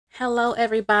Hello,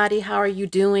 everybody. How are you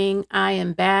doing? I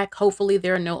am back. Hopefully,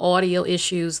 there are no audio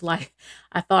issues like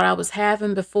I thought I was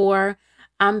having before.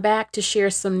 I'm back to share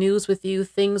some news with you,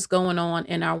 things going on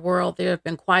in our world. There have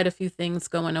been quite a few things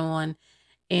going on,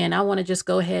 and I want to just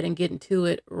go ahead and get into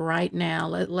it right now.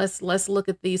 Let's look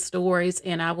at these stories,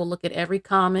 and I will look at every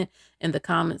comment in the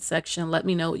comment section. Let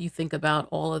me know what you think about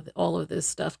all of this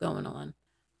stuff going on.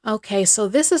 Okay, so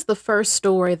this is the first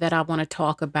story that I want to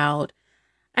talk about.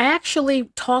 I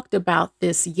actually talked about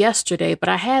this yesterday, but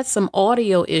I had some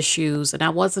audio issues and I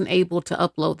wasn't able to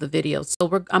upload the video.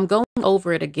 So I'm going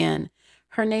over it again.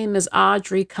 Her name is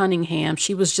Audrii Cunningham.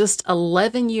 She was just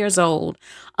 11 years old.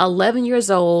 11 years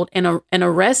old, and an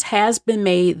arrest has been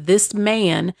made. This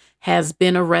man has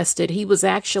been arrested. He was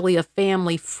actually a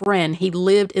family friend. He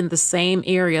lived in the same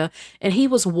area, and he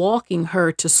was walking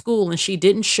her to school, and she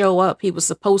didn't show up. He was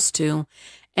supposed to,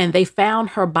 and they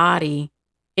found her body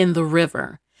in the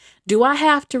river. Do I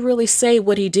have to really say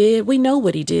what he did? We know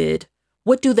what he did.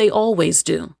 What do they always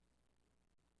do?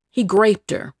 He raped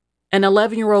her, an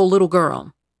 11-year-old little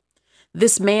girl.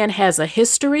 This man has a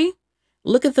history.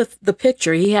 Look at the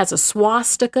picture. He has a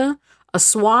swastika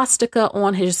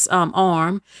on his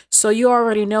arm. So you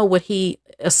already know what he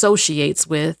associates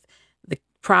with,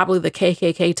 probably the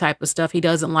KKK type of stuff. He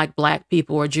doesn't like black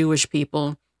people or Jewish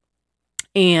people.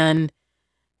 And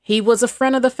he was a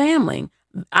friend of the family.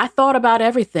 I thought about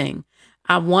everything.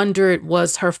 I wondered,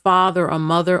 was her father or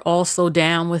mother also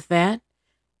down with that?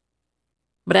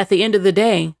 But at the end of the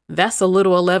day, that's a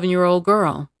little 11-year-old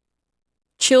girl.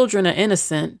 Children are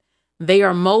innocent. They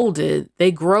are molded.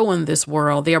 They grow in this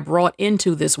world. They are brought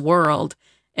into this world,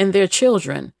 and they're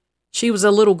children. She was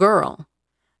a little girl.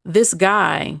 This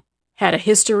guy had a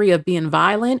history of being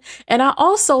violent. And I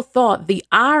also thought the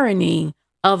irony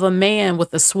of a man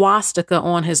with a swastika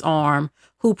on his arm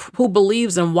who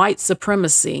believes in white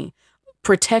supremacy,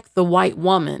 protect the white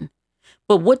woman.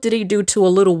 But what did he do to a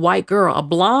little white girl, a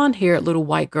blonde-haired little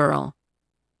white girl?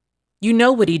 You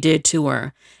know what he did to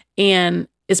her. And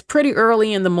it's pretty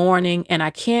early in the morning, and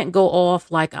I can't go off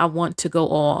like I want to go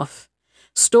off.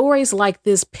 Stories like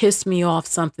this piss me off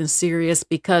something serious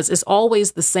because it's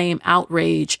always the same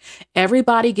outrage.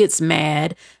 Everybody gets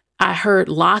mad. I heard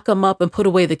lock him up and put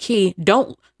away the key.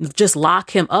 Don't just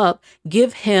lock him up.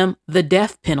 Give him the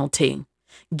death penalty.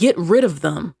 Get rid of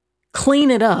them. Clean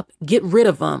it up. Get rid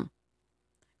of them.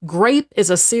 Rape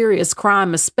is a serious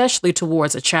crime, especially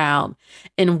towards a child.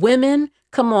 And women,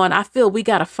 come on, I feel we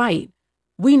got to fight.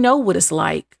 We know what it's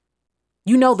like.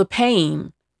 You know the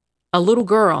pain. A little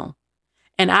girl.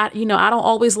 And I don't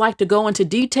always like to go into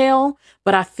detail,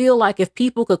 but I feel like if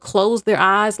people could close their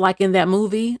eyes, like in that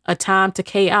movie, A Time to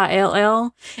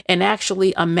Kill, and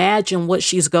actually imagine what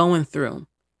she's going through,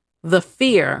 the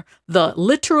fear, the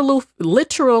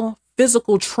literal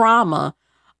physical trauma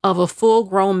of a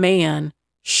full-grown man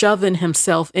shoving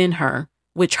himself in her,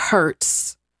 which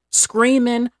hurts,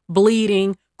 screaming,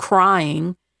 bleeding,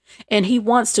 crying, and he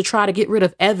wants to try to get rid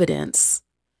of evidence.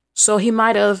 So he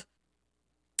might have,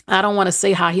 I don't want to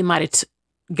say how he might have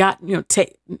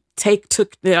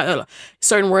took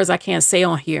certain words I can't say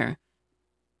on here.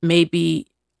 Maybe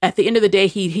at the end of the day,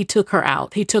 he took her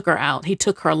out. He took her out. He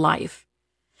took her life.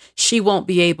 She won't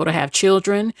be able to have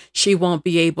children. She won't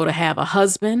be able to have a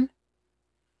husband.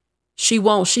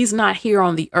 She's not here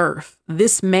on the earth.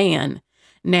 This man,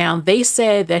 now they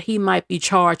said that he might be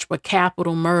charged with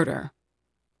capital murder.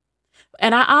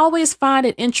 And I always find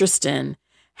it interesting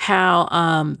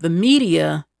how the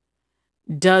media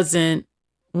doesn't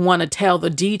want to tell the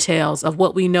details of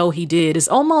what we know he did. It's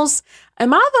almost,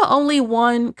 am I the only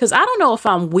one? Because I don't know if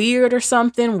I'm weird or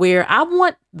something, where I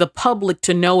want the public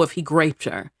to know if he raped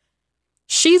her.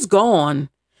 She's gone.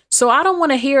 So I don't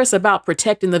want to hear us about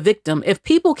protecting the victim. If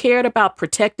people cared about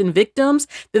protecting victims,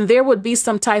 then there would be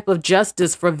some type of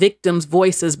justice for victims'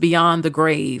 voices beyond the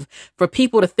grave, for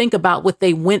people to think about what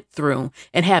they went through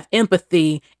and have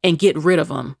empathy and get rid of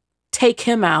them. Take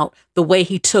him out the way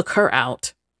he took her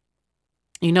out.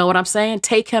 You know what I'm saying?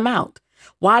 Take him out.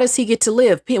 Why does he get to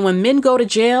live? When men go to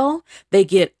jail, they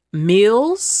get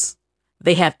meals,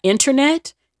 they have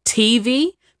internet,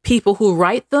 TV, people who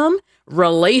write them,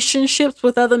 relationships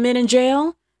with other men in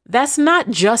jail. That's not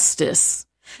justice.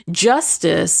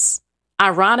 Justice,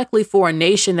 ironically, for a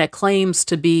nation that claims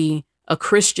to be a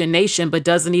Christian nation, but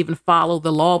doesn't even follow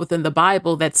the law within the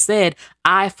Bible that said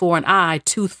eye for an eye,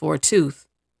 tooth for a tooth.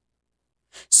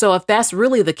 So if that's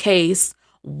really the case,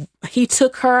 he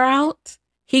took her out,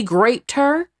 he raped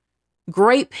her,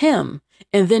 rape him,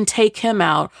 and then take him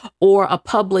out, or a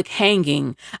public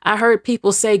hanging. I heard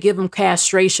people say give him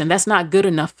castration. That's not good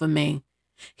enough for me.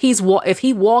 If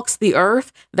he walks the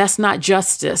earth, that's not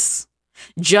justice.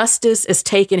 Justice is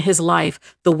taking his life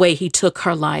the way he took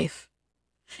her life,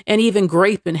 and even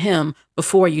graping him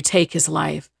before you take his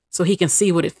life so he can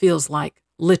see what it feels like,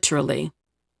 literally.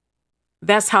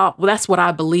 That's what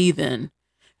I believe in.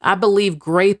 I believe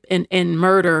grape and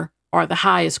murder are the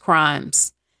highest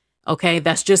crimes. Okay,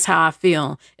 that's just how I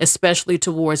feel, especially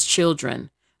towards children.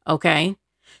 Okay,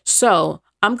 so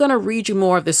I'm going to read you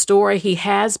more of the story. He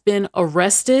has been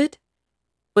arrested,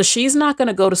 but she's not going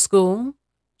to go to school.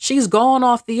 She's gone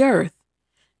off the earth.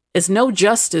 It's no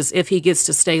justice if he gets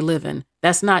to stay living.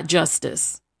 That's not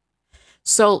justice.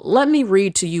 So let me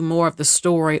read to you more of the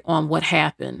story on what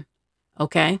happened.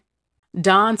 Okay.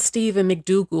 Don Stephen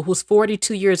McDougal, who's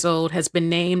 42 years old, has been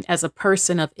named as a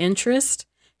person of interest.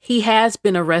 He has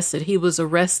been arrested. He was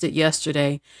arrested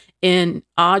yesterday in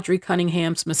Audrii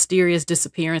Cunningham's mysterious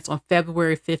disappearance on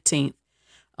February 15th.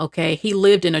 Okay. He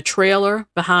lived in a trailer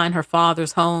behind her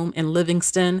father's home in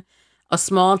Livingston, a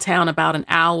small town about an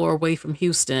hour away from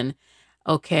Houston.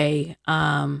 Okay.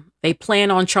 They plan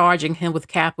on charging him with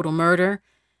capital murder.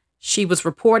 She was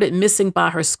reported missing by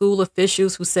her school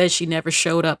officials, who said she never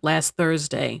showed up last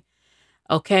Thursday.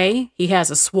 Okay. He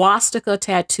has a swastika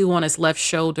tattoo on his left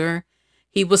shoulder.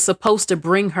 He was supposed to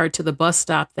bring her to the bus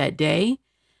stop that day.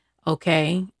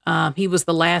 Okay. He was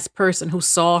the last person who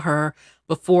saw her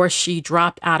before she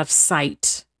dropped out of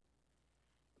sight.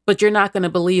 But you're not going to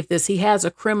believe this. He has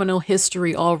a criminal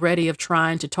history already of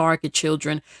trying to target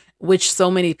children, which so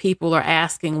many people are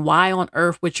asking, why on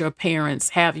earth would your parents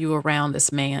have you around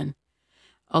this man?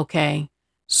 Okay,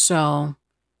 so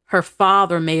her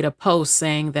father made a post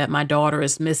saying that my daughter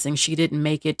is missing. She didn't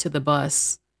make it to the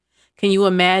bus. Can you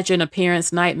imagine a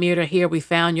parent's nightmare to hear we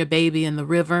found your baby in the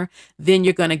river? Then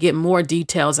you're going to get more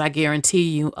details, I guarantee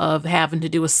you, of having to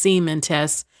do a semen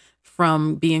test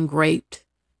from being raped.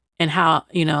 And how,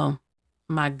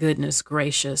 my goodness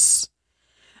gracious.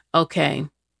 Okay.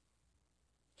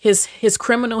 His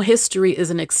criminal history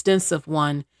is an extensive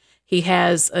one. He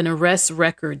has an arrest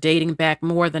record dating back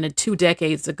more than 2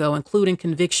 decades ago, including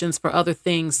convictions for other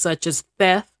things such as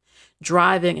theft,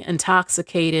 driving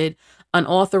intoxicated,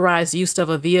 unauthorized use of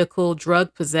a vehicle,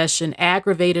 drug possession,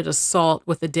 aggravated assault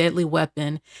with a deadly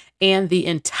weapon, and the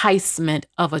enticement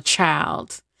of a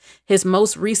child. His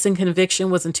most recent conviction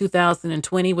was in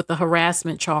 2020 with a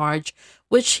harassment charge,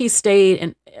 which he stayed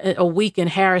in a week in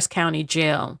Harris County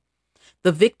Jail.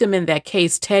 The victim in that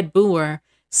case, Ted Boer,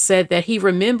 said that he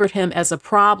remembered him as a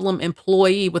problem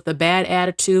employee with a bad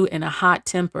attitude and a hot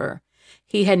temper.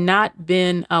 He had not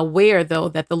been aware, though,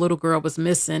 that the little girl was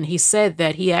missing. He said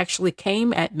that he actually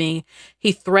came at me.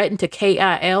 He threatened to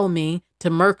KIL me, to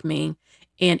murk me,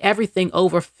 and everything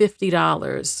over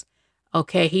 $50.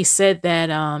 Okay, he said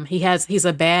that he's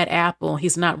a bad apple.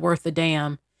 He's not worth a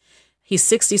damn. He's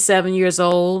 67 years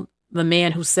old, the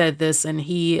man who said this, and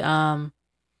he,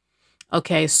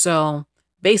 okay, so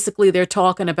basically they're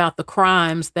talking about the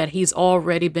crimes that he's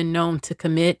already been known to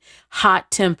commit: hot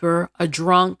temper, a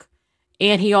drunk,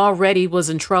 and he already was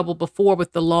in trouble before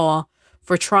with the law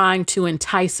for trying to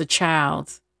entice a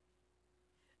child.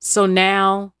 So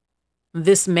now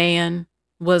this man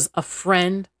was a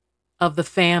friend of the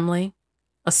family,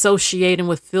 associating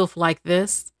with filth like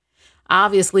this.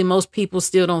 Obviously, most people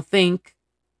still don't think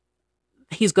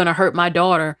he's going to hurt my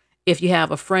daughter if you have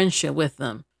a friendship with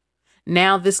them.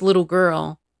 Now this little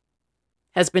girl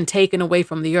has been taken away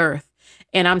from the earth.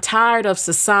 And I'm tired of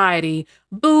society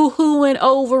boo-hooing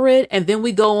over it. And then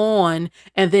we go on.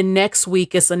 And then next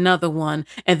week it's another one.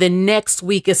 And then next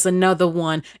week it's another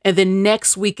one. And then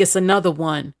next week it's another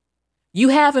one. You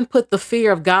haven't put the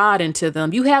fear of God into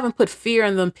them. You haven't put fear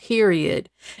in them, period.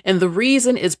 And the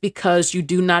reason is because you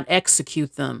do not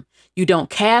execute them. You don't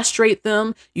castrate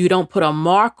them. You don't put a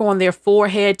mark on their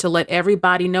forehead to let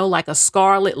everybody know, like a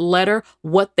scarlet letter,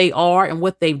 what they are and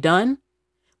what they've done.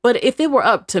 But if it were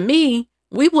up to me,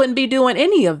 we wouldn't be doing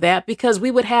any of that, because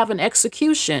we would have an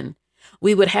execution.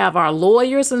 We would have our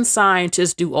lawyers and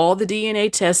scientists do all the DNA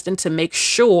testing to make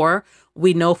sure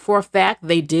we know for a fact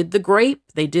they did the grape,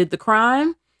 they did the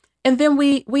crime, and then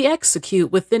we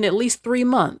execute within at least 3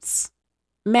 months,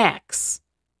 max.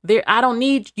 You don't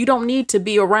need to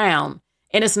be around.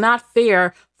 And it's not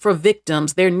fair for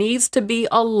victims. There needs to be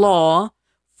a law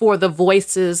for the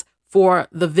voices for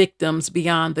the victims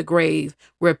beyond the grave,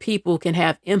 where people can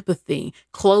have empathy,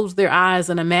 close their eyes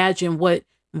and imagine what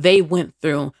they went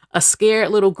through. A scared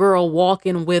little girl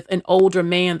walking with an older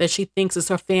man that she thinks is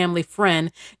her family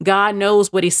friend. God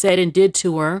knows what he said and did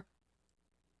to her.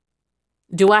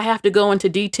 Do I have to go into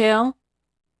detail?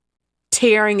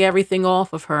 Tearing everything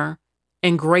off of her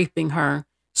and graping her,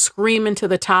 screaming to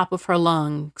the top of her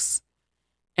lungs.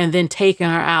 and then taking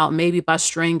her out, maybe by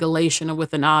strangulation or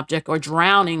with an object, or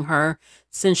drowning her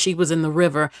since she was in the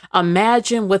river.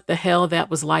 Imagine what the hell that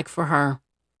was like for her.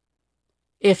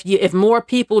 If more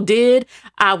people did,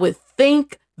 I would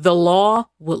think the law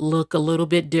would look a little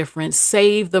bit different.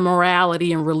 Save the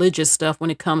morality and religious stuff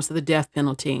when it comes to the death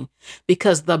penalty,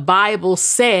 because the Bible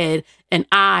said an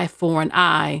eye for an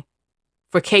eye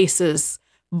for cases.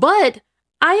 But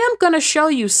I am going to show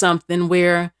you something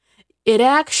where it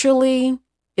actually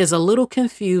is a little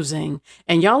confusing,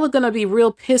 and y'all are going to be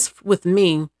real pissed with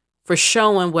me for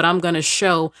showing what I'm going to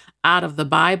show out of the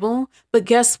Bible. But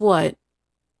guess what?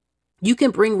 You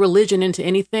can bring religion into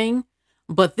anything,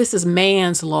 but this is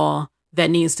man's law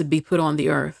that needs to be put on the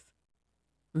earth,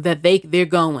 that they're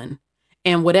going.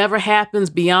 And whatever happens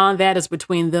beyond that is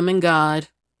between them and God.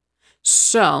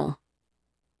 So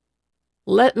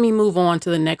let me move on to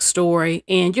the next story.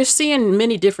 And you're seeing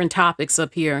many different topics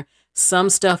up here. Some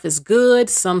stuff is good,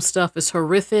 some stuff is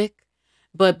horrific.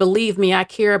 But believe me, I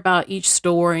care about each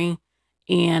story.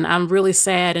 And I'm really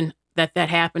sad that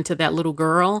happened to that little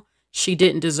girl. She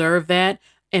didn't deserve that.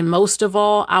 And most of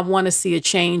all, I want to see a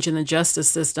change in the justice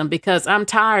system, because I'm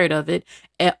tired of it.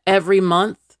 Every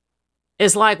month,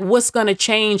 it's like, what's going to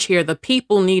change here? The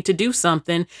people need to do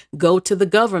something. Go to the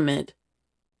government,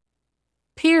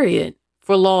 period,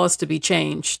 for laws to be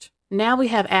changed. Now we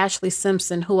have Ashley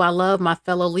Simpson, who I love, my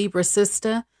fellow Libra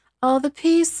sister. All the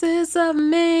pieces of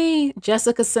me.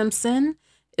 Jessica Simpson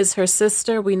is her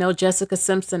sister. We know Jessica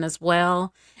Simpson as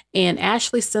well. And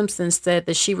Ashley Simpson said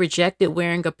that she rejected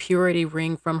wearing a purity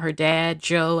ring from her dad,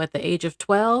 Joe, at the age of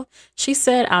 12. She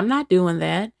said, I'm not doing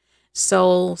that.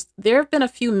 So there have been a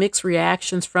few mixed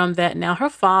reactions from that. Now, her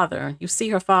father, you see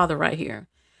her father right here.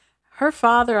 Her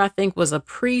father, I think, was a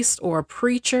priest or a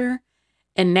preacher,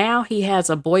 and now he has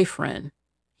a boyfriend.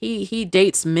 He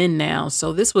dates men now.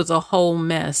 So this was a whole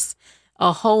mess,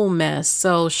 a whole mess.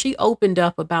 So she opened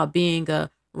up about being a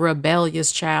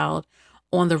rebellious child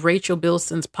on the Rachel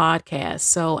Bilson's podcast.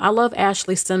 So I love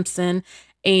Ashley Simpson.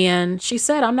 And she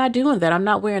said, I'm not doing that. I'm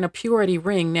not wearing a purity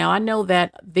ring. Now, I know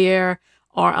that there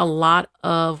are a lot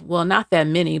of, well, not that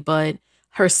many, but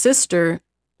her sister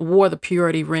wore the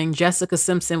purity ring. Jessica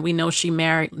Simpson, we know she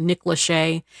married Nick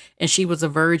Lachey, and she was a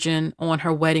virgin on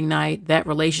her wedding night. That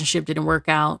relationship didn't work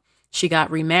out. She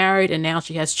got remarried, and now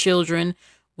she has children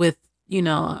with,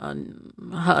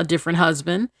 a different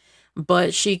husband.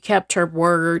 But she kept her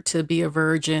word to be a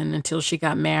virgin until she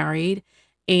got married.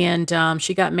 And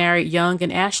she got married young.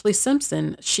 And Ashley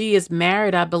Simpson, she is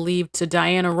married, I believe, to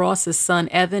Diana Ross's son,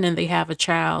 Evan, and they have a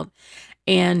child.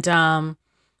 And,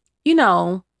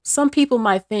 some people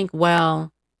might think,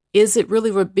 well, is it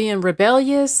really being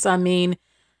rebellious? I mean,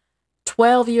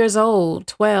 12 years old,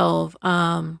 12.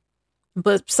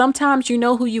 But sometimes you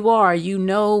know who you are. You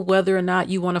know whether or not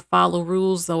you want to follow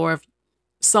rules, or if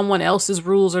someone else's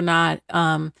rules or not,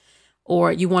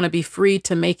 or you want to be free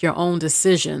to make your own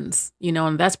decisions,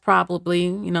 and that's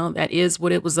probably, that is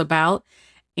what it was about.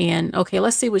 And okay,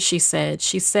 let's see what she said.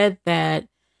 She said that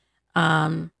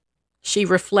she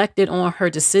reflected on her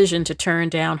decision to turn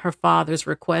down her father's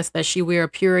request that she wear a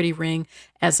purity ring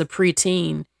as a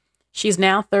preteen. She's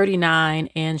now 39,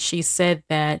 and she said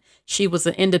that she was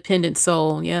an independent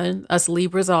soul. Yeah, us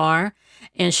Libras are.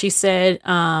 And she said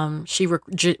she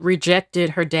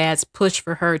rejected her dad's push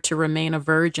for her to remain a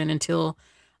virgin until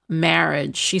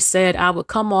marriage. She said, I would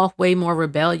come off way more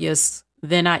rebellious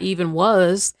than I even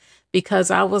was, because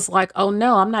I was like, oh,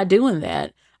 no, I'm not doing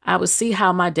that. I would see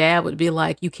how my dad would be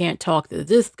like, you can't talk to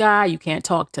this guy. You can't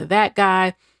talk to that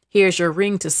guy. Here's your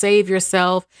ring to save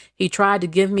yourself. He tried to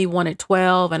give me one at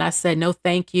 12, and I said, no,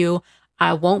 thank you.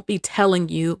 I won't be telling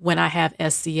you when I have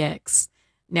SCX.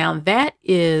 Now, that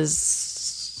is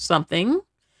something.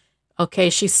 Okay,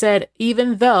 she said,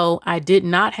 even though I did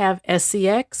not have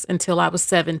SCX until I was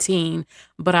 17,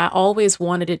 but I always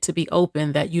wanted it to be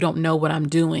open, that you don't know what I'm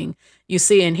doing. You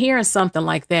see, and hearing something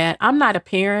like that, I'm not a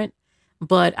parent,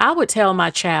 but I would tell my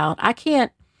child, I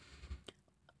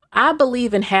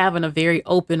believe in having a very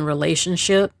open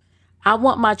relationship. I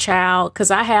want my child, because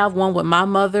I have one with my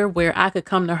mother where I could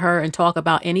come to her and talk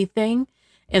about anything.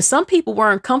 And some people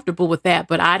weren't comfortable with that,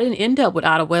 but I didn't end up with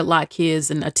out of wedlock kids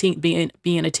and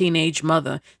being a teenage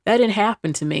mother. That didn't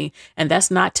happen to me. And that's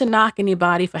not to knock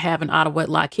anybody for having out of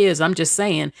wedlock kids. I'm just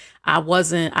saying I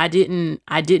didn't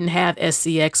have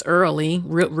SCX early,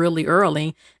 really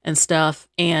early and stuff.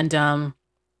 And,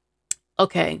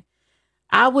 okay,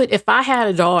 I would, if I had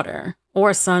a daughter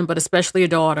or a son, but especially a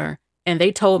daughter, and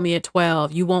they told me at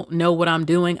 12, you won't know what I'm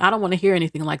doing. I don't want to hear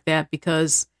anything like that,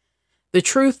 because the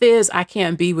truth is, I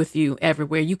can't be with you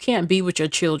everywhere. You can't be with your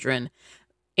children.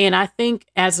 And I think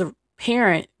as a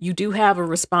parent, you do have a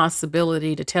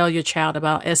responsibility to tell your child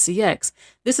about sex.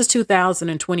 This is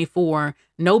 2024.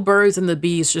 No birds and the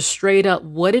bees, just straight up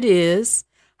what it is.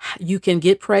 You can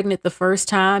get pregnant the first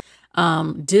time.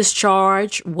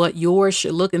 Discharge, what yours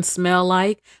should look and smell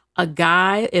like. A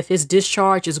guy, if his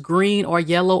discharge is green or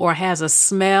yellow or has a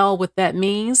smell, what that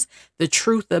means. The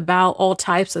truth about all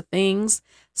types of things.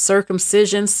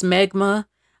 Circumcision, smegma,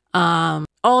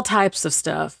 all types of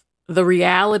stuff. The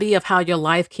reality of how your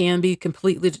life can be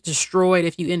completely destroyed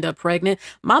if you end up pregnant.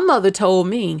 My mother told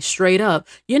me straight up,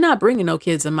 you're not bringing no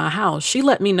kids in my house. She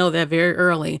let me know that very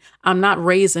early. I'm not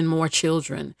raising more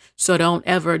children. So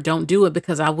don't do it,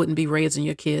 because I wouldn't be raising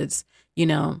your kids, you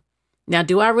know. Now,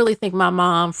 do I really think my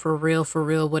mom for real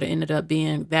would have ended up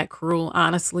being that cruel?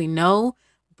 Honestly, no.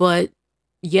 But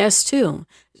yes, too.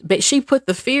 But she put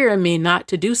the fear in me not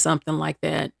to do something like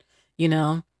that, you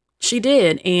know. She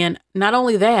did. And not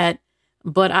only that,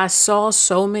 but I saw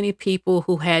so many people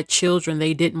who had children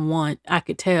they didn't want. I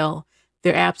could tell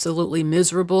they're absolutely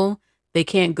miserable. They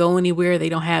can't go anywhere. They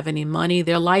don't have any money.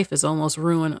 Their life is almost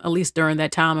ruined, at least during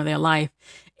that time of their life.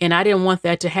 And I didn't want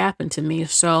that to happen to me.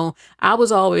 So I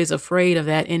was always afraid of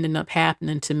that ending up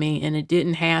happening to me. And it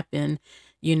didn't happen,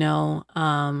 you know.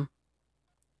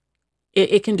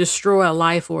 It can destroy a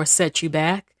life or set you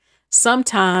back.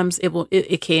 Sometimes it will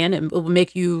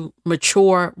make you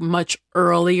mature much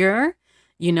earlier.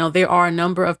 You know, there are a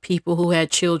number of people who had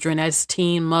children as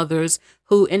teen mothers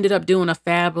who ended up doing a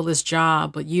fabulous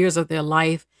job, but years of their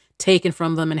life taken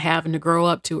from them and having to grow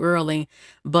up too early.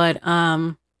 But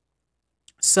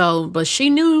she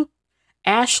knew,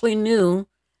 Ashley knew,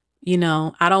 you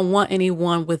know, I don't want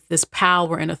anyone with this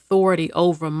power and authority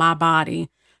over my body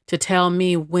to tell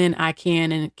me when I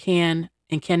can and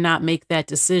cannot make that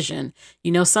decision.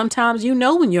 You know, sometimes you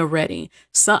know when you're ready.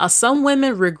 Some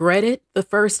women regret it the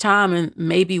first time and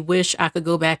maybe wish I could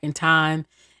go back in time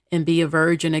and be a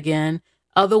virgin again.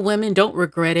 Other women don't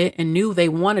regret it and knew they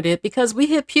wanted it, because we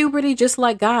hit puberty just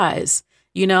like guys.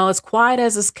 You know, as quiet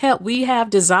as it's kept, we have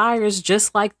desires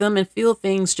just like them and feel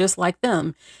things just like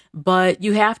them. But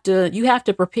you have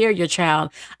to prepare your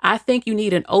child. I think you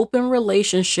need an open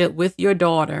relationship with your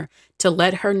daughter to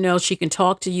let her know she can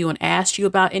talk to you and ask you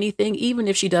about anything. Even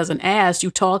if she doesn't ask,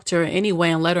 you talk to her anyway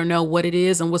and let her know what it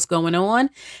is and what's going on.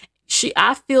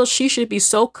 I feel she should be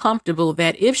so comfortable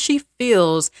that if she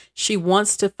feels she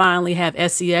wants to finally have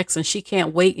sex and she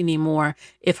can't wait anymore,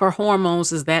 if her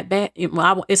hormones is that bad,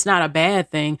 well, it's not a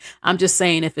bad thing. I'm just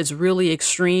saying, if it's really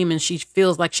extreme and she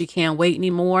feels like she can't wait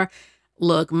anymore.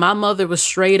 Look, my mother was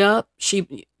straight up.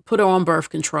 She put her on birth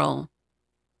control.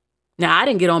 Now, I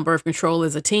didn't get on birth control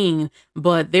as a teen,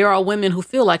 but there are women who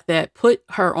feel like that. Put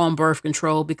her on birth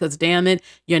control, because damn it,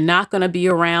 you're not going to be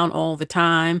around all the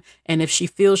time. And if she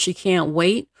feels she can't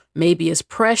wait, maybe it's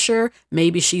pressure,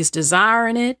 maybe she's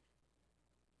desiring it.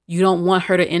 You don't want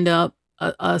her to end up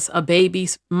a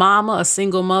baby's mama, a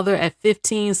single mother at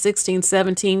 15, 16,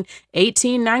 17,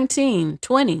 18, 19,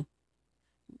 20.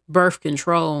 Birth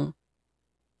control.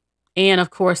 And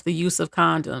of course, the use of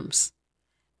condoms.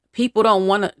 People don't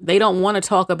want to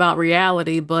talk about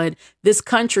reality, but this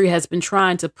country has been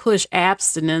trying to push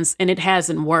abstinence and it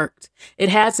hasn't worked. It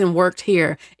hasn't worked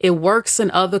here. It works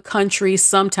in other countries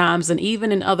sometimes. And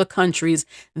even in other countries,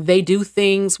 they do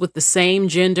things with the same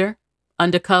gender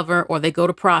undercover, or they go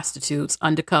to prostitutes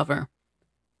undercover.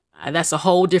 That's a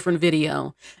whole different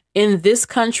video. In this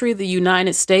country, the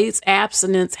United States,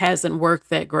 abstinence hasn't worked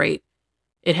that great.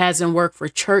 It hasn't worked for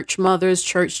church mothers,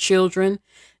 church children,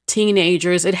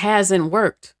 teenagers. It hasn't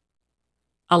worked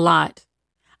a lot.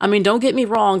 I mean, don't get me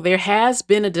wrong. There has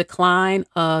been a decline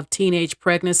of teenage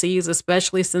pregnancies,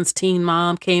 especially since Teen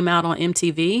Mom came out on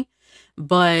MTV.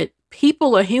 But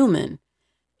people are human,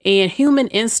 and human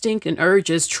instinct and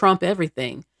urges trump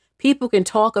everything. People can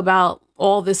talk about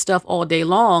all this stuff all day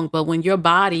long, but when your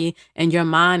body and your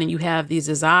mind and you have these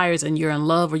desires and you're in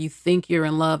love, or you think you're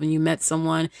in love and you met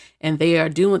someone and they are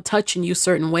touching you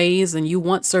certain ways and you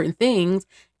want certain things,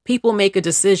 people make a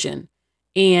decision,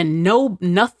 and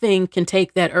nothing can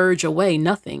take that urge away.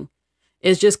 Nothing.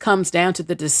 It just comes down to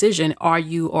the decision. Are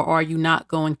you or are you not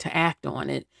going to act on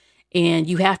it? And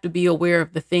you have to be aware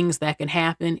of the things that can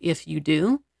happen if you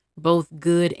do, both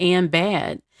good and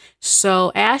bad.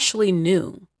 So Ashley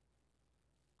knew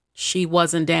she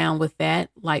wasn't down with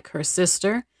that, like her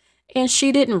sister, and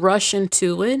she didn't rush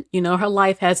into it. You know, her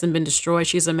life hasn't been destroyed.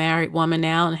 She's a married woman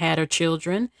now and had her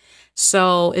children.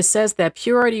 So it says that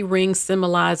purity rings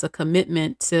symbolize a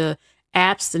commitment to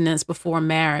abstinence before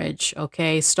marriage.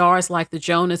 Okay. Stars like the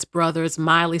Jonas Brothers,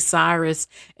 Miley Cyrus,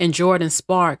 and Jordan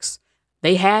Sparks,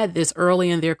 they had this early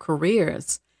in their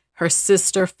careers. Her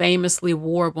sister famously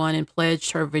wore one and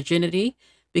pledged her virginity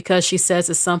because she says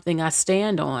it's something I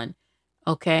stand on.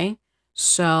 Okay.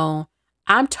 So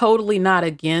I'm totally not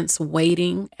against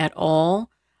waiting at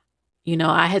all. You know,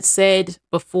 I had said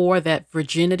before that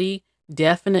virginity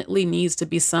definitely needs to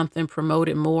be something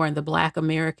promoted more in the Black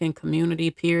American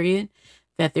community, period,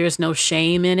 that there's no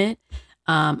shame in it.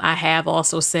 I have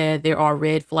also said there are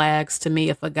red flags to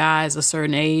me if a guy is a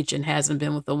certain age and hasn't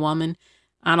been with a woman.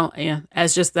 I don't, yeah,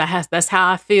 that's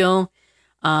how I feel.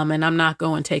 And I'm not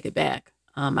going to take it back.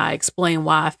 I explain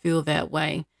why I feel that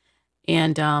way.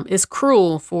 And it's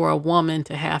cruel for a woman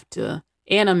to have to,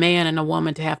 and a man and a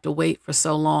woman to have to wait for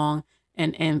so long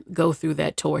and go through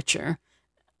that torture.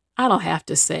 I don't have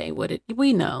to say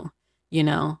we know,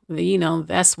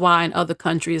 that's why in other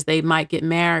countries they might get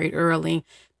married early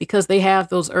because they have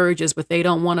those urges, but they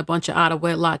don't want a bunch of out of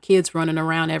wedlock kids running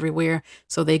around everywhere.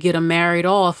 So they get them married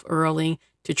off early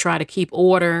to try to keep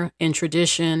order and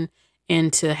tradition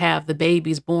and to have the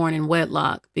babies born in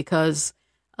wedlock, because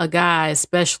a guy,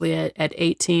 especially at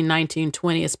 18, 19,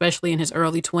 20, especially in his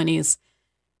early 20s,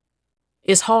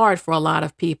 it's hard for a lot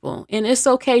of people. And it's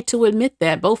okay to admit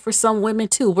that, both for some women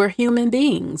too. We're human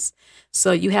beings.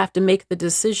 So you have to make the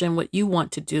decision what you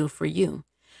want to do for you.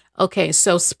 Okay,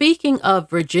 so speaking of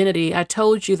virginity, I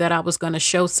told you that I was going to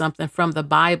show something from the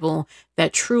Bible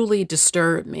that truly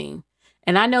disturbed me.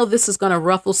 And I know this is going to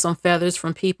ruffle some feathers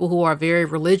from people who are very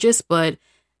religious, but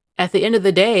at the end of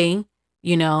the day,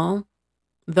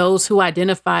 those who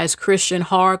identify as Christian,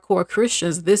 hardcore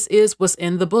Christians, this is what's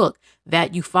in the book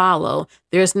that you follow.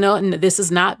 This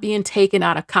is not being taken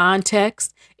out of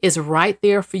context. It's right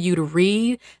there for you to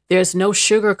read. There's no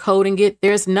sugarcoating it.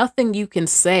 There's nothing you can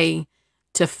say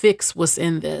to fix what's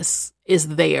in this. It's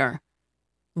there,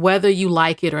 whether you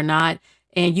like it or not.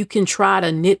 And you can try to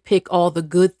nitpick all the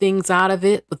good things out of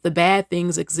it, but the bad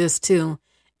things exist too.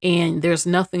 And there's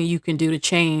nothing you can do to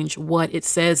change what it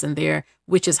says in there,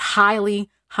 which is highly,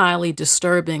 highly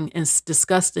disturbing and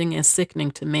disgusting and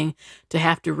sickening to me to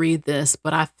have to read this.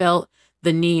 But I felt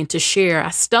the need to share.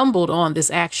 I stumbled on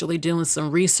this actually doing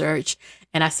some research,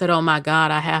 and I said, oh my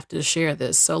God, I have to share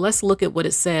this. So let's look at what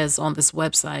it says on this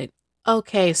website.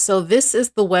 Okay, so this is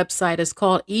the website. It's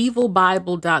called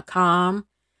evilbible.com.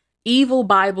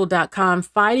 Evilbible.com,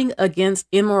 fighting against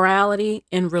immorality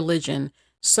in religion.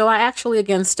 So I actually,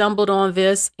 again, stumbled on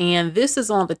this, and this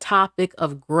is on the topic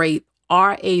of grape,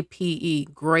 R-A-P-E,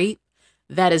 grape,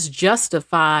 that is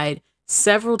justified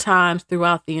several times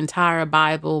throughout the entire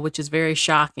Bible, which is very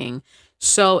shocking.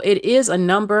 So it is a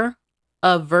number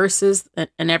of verses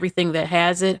and everything that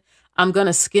has it. I'm going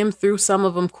to skim through some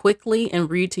of them quickly and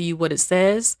read to you what it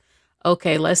says.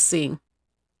 Okay, let's see.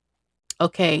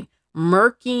 Okay,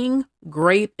 murking,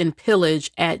 grape, and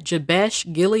pillage at Jabesh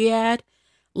Gilead.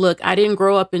 Look, I didn't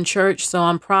grow up in church, so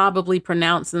I'm probably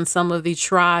pronouncing some of these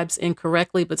tribes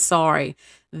incorrectly, but sorry.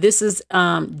 This is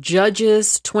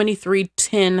Judges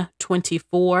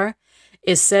 23:10-24.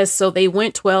 It says, so they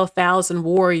went 12,000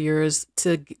 warriors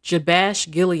to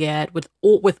Jabesh Gilead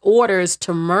with orders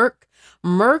to murk.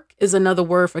 Murk is another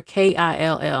word for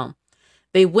Kill.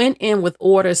 They went in with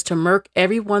orders to murk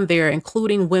everyone there,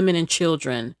 including women and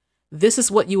children. This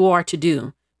is what you are to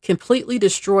do. Completely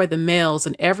destroy the males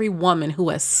and every woman who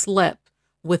has slept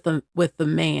with the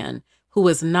man who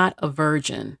is not a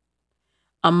virgin.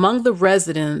 Among the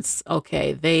residents,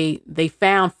 okay, they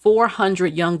found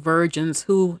 400 young virgins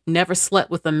who never slept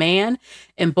with a man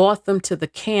and brought them to the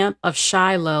camp of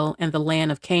Shiloh and the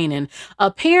land of Canaan.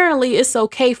 Apparently, it's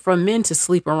okay for men to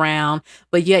sleep around,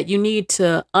 but yet you need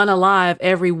to unalive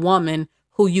every woman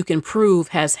who you can prove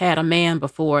has had a man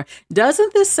before.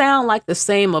 Doesn't this sound like the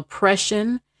same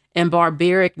oppression and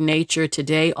barbaric nature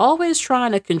today, always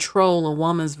trying to control a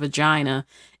woman's vagina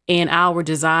and our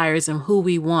desires and who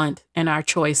we want and our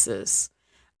choices?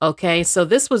 Okay, so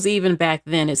this was even back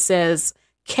then. It says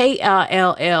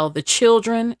Kill, the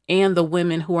children and the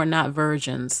women who are not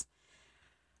virgins.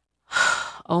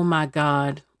 Oh my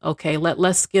God. Okay,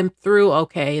 let's skim through.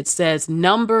 Okay, it says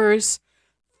Numbers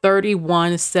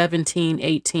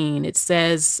 31:17-18. It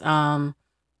says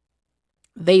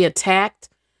they attack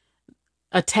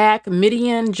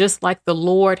Midian just like the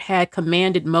Lord had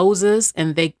commanded Moses,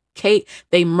 and they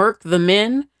murked the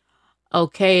men.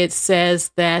 Okay, it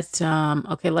says that,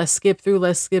 okay, let's skip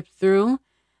through.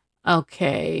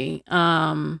 Okay,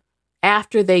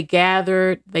 after they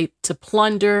gathered to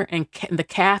plunder and the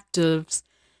captives,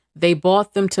 they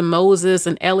brought them to Moses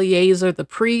and Eleazar the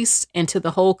priest and to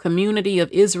the whole community of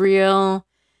Israel.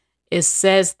 It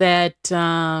says that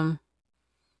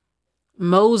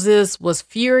Moses was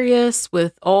furious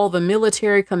with all the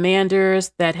military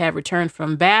commanders that had returned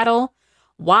from battle.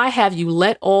 Why have you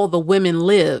let all the women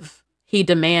live? He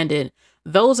demanded.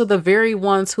 Those are the very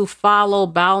ones who follow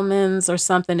Baalman's or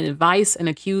something advice and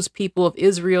accuse people of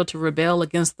Israel to rebel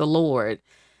against the Lord.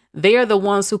 They are the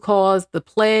ones who caused the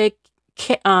plague,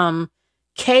 Kill,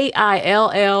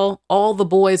 all the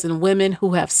boys and women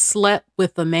who have slept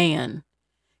with a man.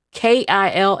 Kill,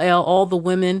 all the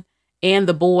women and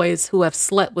the boys who have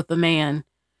slept with a man.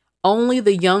 Only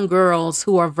the young girls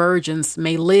who are virgins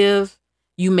may live.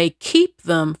 You may keep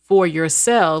them for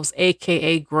yourselves,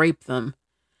 aka grape them.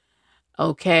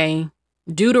 Okay.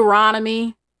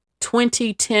 Deuteronomy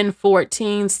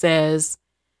 20:10-14 says,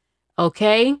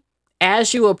 okay,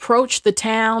 as you approach the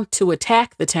town to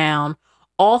attack the town,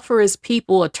 offer his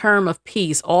people a term of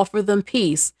peace. Offer them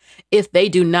peace. If they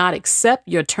do not accept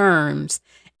your terms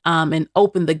and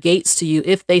open the gates to you,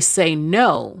 if they say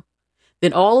no,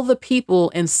 then all of the people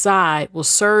inside will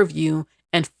serve you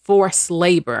and force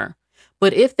labor.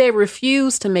 But if they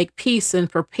refuse to make peace and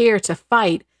prepare to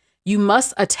fight, you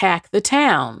must attack the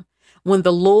town. When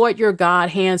the Lord your God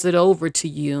hands it over to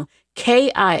you,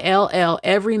 Kill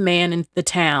every man in the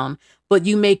town, but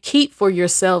you may keep for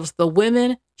yourselves the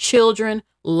women, children,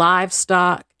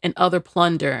 livestock, and other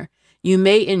plunder. You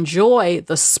may enjoy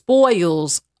the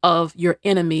spoils of your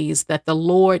enemies that the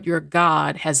Lord your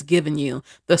God has given you.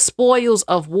 The spoils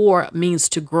of war means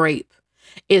to grape.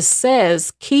 It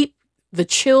says, keep the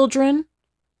children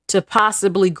to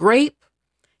possibly grape,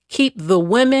 keep the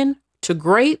women to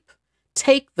grape,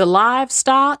 take the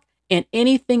livestock and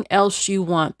anything else you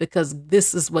want, because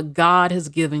this is what God has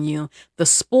given you, the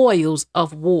spoils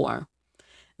of war.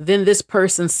 Then this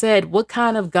person said, what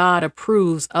kind of God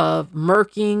approves of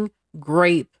murking,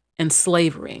 grape, and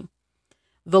slavery?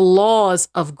 The laws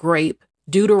of grape,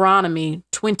 Deuteronomy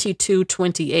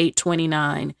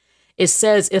 22:28-29. It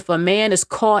says, if a man is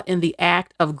caught in the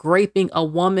act of graping a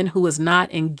woman who is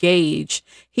not engaged,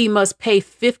 he must pay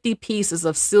 50 pieces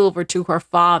of silver to her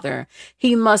father.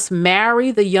 He must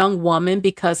marry the young woman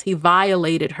because he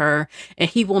violated her, and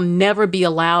he will never be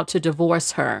allowed to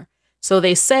divorce her. So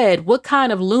they said, what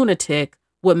kind of lunatic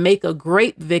would make a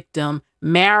grape victim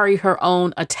marry her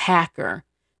own attacker?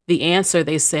 The answer,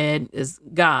 they said, is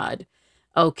God.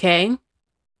 Okay.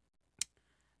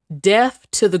 Death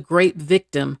to the grape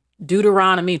victim.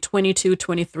 Deuteronomy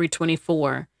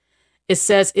 22:23-24. It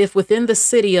says, if within the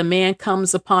city a man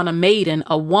comes upon a maiden,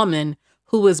 a woman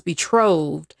who is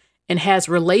betrothed and has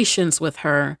relations with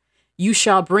her, you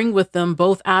shall bring with them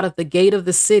both out of the gate of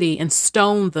the city and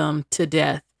stone them to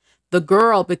death. The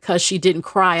girl, because she didn't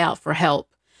cry out for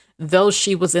help, though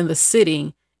she was in the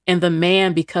city, and the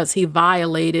man, because he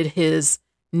violated his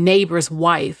neighbor's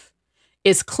wife.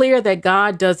 It's clear that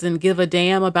God doesn't give a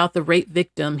damn about the rape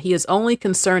victim. He is only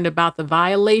concerned about the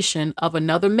violation of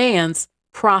another man's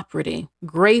property.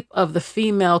 Grape of the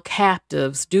female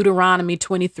captives, Deuteronomy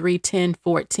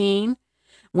 23:10-14.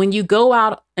 When you go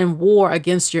out and war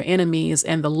against your enemies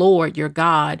and the Lord your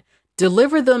God,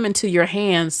 deliver them into your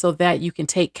hands so that you can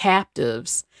take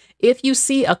captives. If you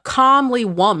see a comely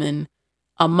woman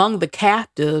among the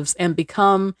captives and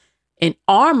become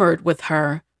enamored with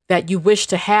her, that you wish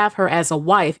to have her as a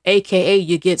wife, aka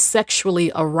you get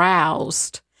sexually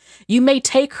aroused, you may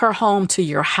take her home to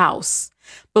your house.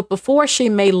 But before she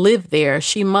may live there,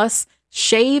 she must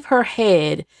shave her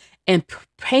head and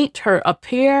paint her,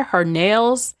 appear her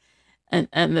nails and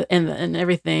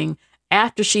everything.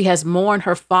 After she has mourned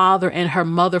her father and her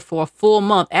mother for a full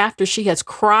month, after she has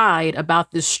cried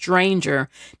about this stranger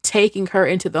taking her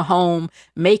into the home,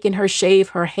 making her shave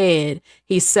her head,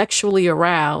 he's sexually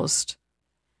aroused.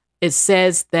 It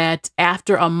says that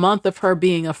after a month of her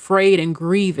being afraid and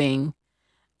grieving,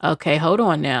 okay, hold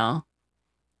on now.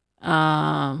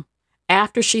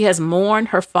 After she has mourned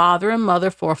her father and mother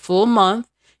for a full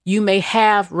month, you may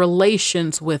have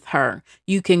relations with her.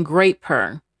 You can grape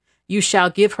her. You shall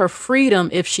give her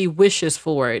freedom if she wishes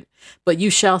for it, but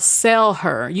you shall sell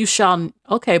her.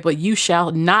 But you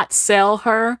shall not sell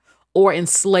her or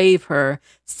enslave her,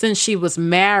 since she was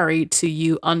married to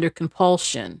you under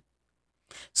compulsion.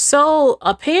 So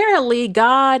apparently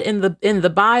God in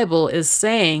the Bible is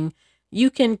saying you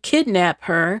can kidnap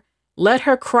her, let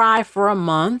her cry for a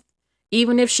month,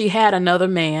 even if she had another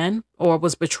man or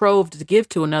was betrothed to give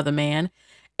to another man,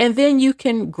 and then you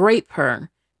can grape her.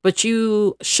 But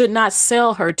you should not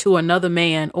sell her to another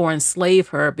man or enslave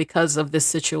her because of this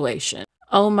situation.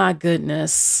 Oh my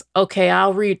goodness. Okay,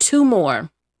 I'll read two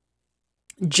more.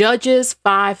 Judges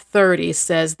 5:30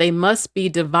 says they must be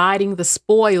dividing the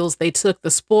spoils. They took the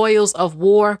spoils of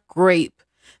war, grape.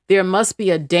 There must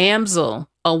be a damsel,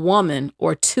 a woman,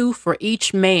 or two for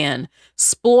each man.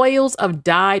 Spoils of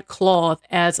dyed cloth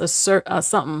as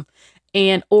something.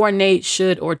 and ornate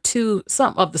should, or two,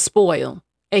 some of the spoil,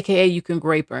 aka you can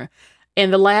grape her.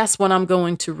 And the last one I'm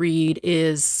going to read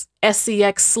is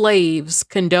SCX slaves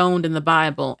condoned in the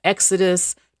Bible.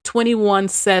 Exodus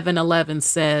 21:7-11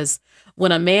 says,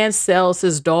 when a man sells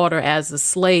his daughter as a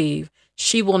slave,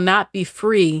 she will not be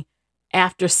free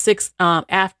after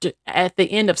at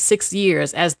the end of 6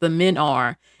 years as the men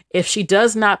are. If she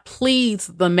does not please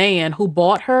the man who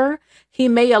bought her, he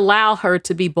may allow her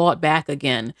to be bought back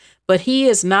again, but he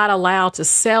is not allowed to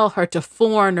sell her to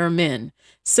foreigner men,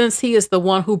 since he is the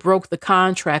one who broke the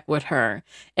contract with her.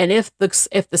 And if the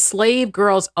slave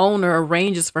girl's owner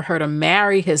arranges for her to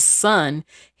marry his son,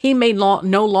 he may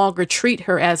no longer treat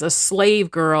her as a slave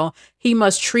girl. He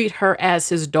must treat her as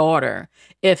his daughter.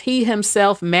 If he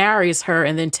himself marries her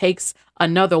and then takes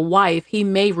another wife, he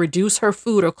may reduce her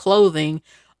food or clothing,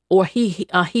 or he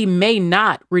may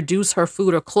not reduce her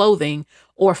food or clothing,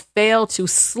 or fail to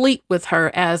sleep with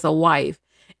her as a wife.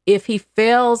 If he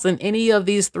fails in any of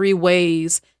these three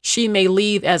ways, she may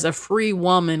leave as a free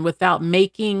woman without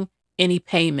making any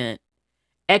payment.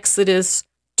 Exodus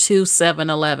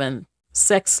 2:7-11,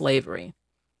 sex slavery.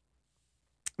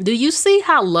 Do you see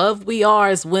how loved we are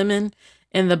as women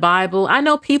in the Bible? I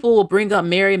know people will bring up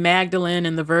Mary Magdalene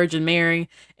and the Virgin Mary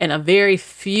and a very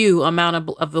few amount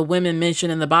of the women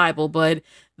mentioned in the Bible, but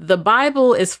the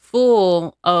Bible is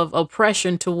full of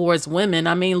oppression towards women.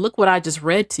 I mean, look what I just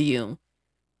read to you.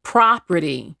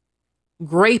 Property,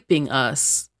 raping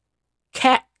us,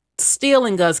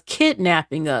 stealing us,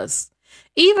 kidnapping us.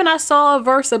 Even I saw a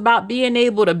verse about being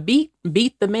able to beat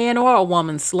the man or a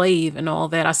woman slave and all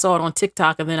that. I saw it on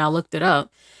TikTok and then I looked it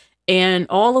up. And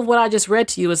all of what I just read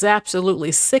to you is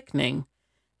absolutely sickening.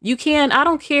 I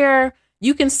don't care.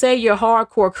 You can say you're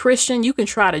hardcore Christian. You can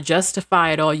try to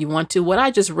justify it all you want to. What I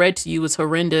just read to you is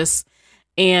horrendous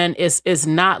and is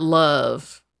not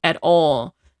love at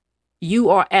all.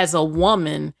 You are, as a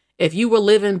woman, if you were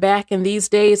living back in these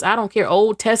days, I don't care,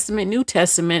 Old Testament, New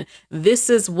Testament, this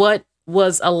is what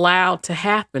was allowed to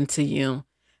happen to you.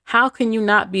 How can you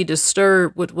not be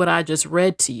disturbed with what I just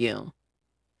read to you?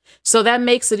 So that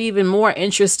makes it even more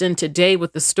interesting today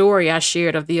with the story I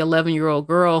shared of the 11-year-old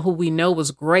girl who we know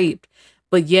was raped,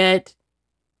 but yet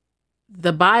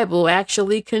the Bible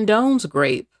actually condones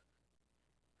rape.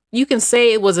 You can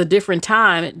say it was a different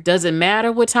time. It doesn't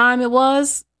matter what time it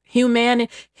was. Human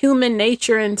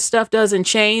nature and stuff doesn't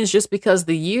change just because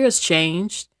the years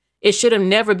changed. It should have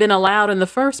never been allowed in the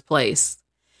first place.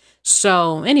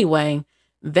 So anyway,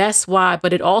 that's why.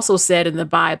 But it also said in the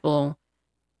Bible,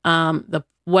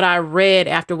 what I read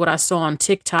after what I saw on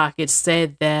TikTok, it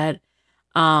said that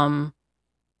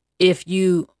if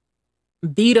you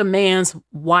beat a man's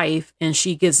wife and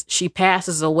she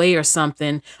passes away or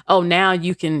something, oh, now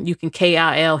you can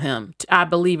KIL him. I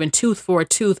believe in tooth for a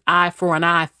tooth, eye for an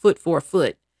eye, foot for a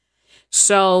foot.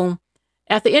 So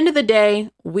at the end of the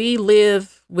day, we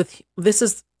live with, this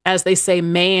is, as they say,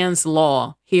 man's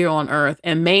law here on earth,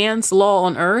 and man's law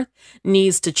on earth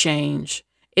needs to change.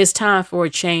 It's time for a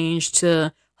change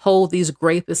to hold these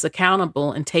rapists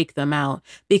accountable and take them out,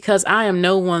 because I am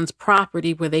no one's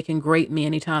property where they can grape me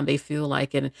anytime they feel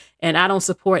like it. And I don't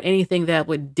support anything that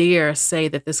would dare say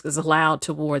that this is allowed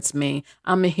towards me.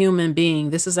 I'm a human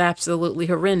being. This is absolutely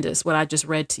horrendous, what I just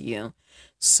read to you.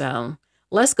 So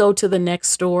let's go to the next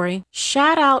story.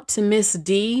 Shout out to Miss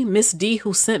D,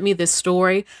 who sent me this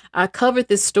story. I covered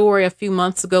this story a few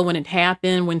months ago when it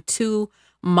happened, when two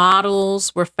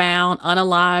models were found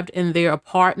unalived in their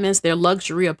apartments, their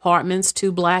luxury apartments,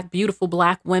 two beautiful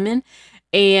black women.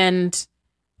 And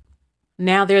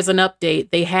now there's an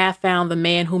update. They have found the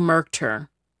man who murked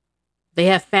her.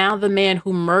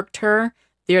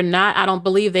 They're not, I don't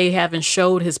believe they haven't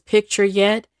showed his picture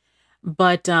yet,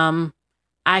 but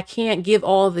I can't give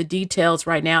all the details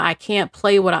right now. I can't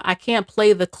play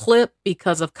the clip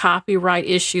because of copyright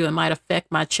issue. It might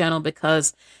affect my channel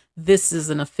because this is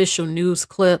an official news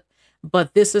clip,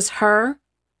 but this is her.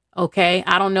 Okay.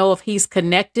 I don't know if he's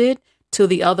connected to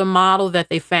the other model that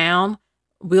they found.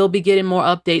 We'll be getting more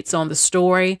updates on the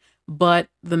story, but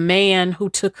the man who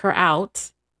took her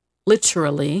out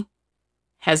literally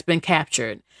has been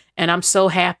captured. And I'm so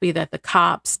happy that the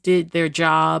cops did their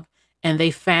job and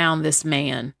they found this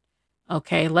man.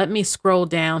 Okay. Let me scroll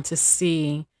down to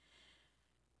see,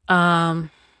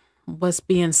 what's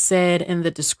being said in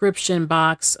the description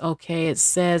box. Okay, it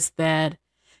says that,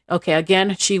 okay,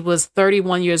 again, she was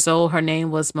 31 years old. Her name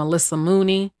was Melissa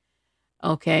Mooney.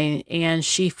 Okay, and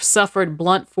she suffered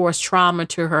blunt force trauma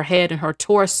to her head and her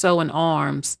torso and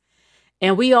arms.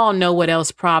 And we all know what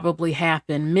else probably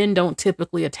happened. Men don't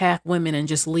typically attack women and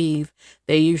just leave.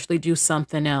 They usually do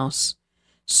something else.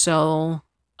 So,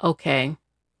 okay.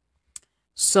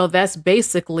 So that's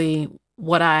basically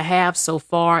what I have so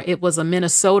far. It was a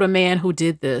Minnesota man who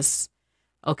did this.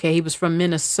 Okay, he was from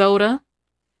Minnesota.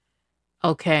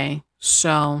 Okay,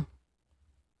 so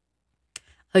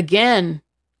again,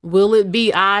 will it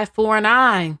be eye for an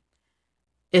eye?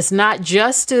 It's not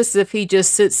justice if he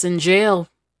just sits in jail,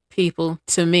 people,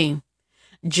 to me.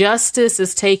 Justice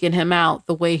is taking him out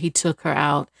the way he took her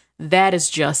out. That is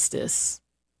justice.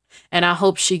 And I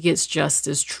hope she gets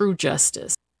justice, true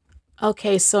justice.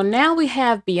 Okay, so now we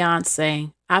have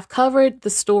Beyonce. I've covered the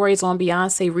stories on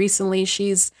Beyonce recently.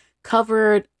 She's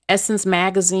covered Essence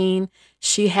magazine.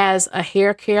 She has a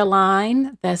hair care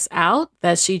line that's out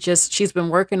that she's been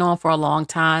working on for a long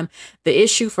time. The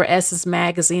issue for Essence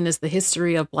magazine is the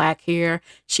history of black hair.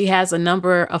 She has a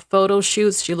number of photo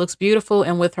shoots. She looks beautiful.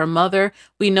 And with her mother,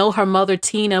 we know her mother,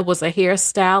 Tina, was a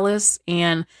hairstylist,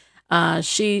 and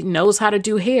she knows how to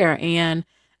do hair, and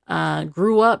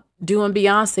grew up doing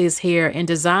Beyonce's hair and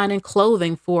designing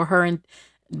clothing for her and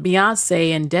Beyonce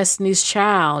and Destiny's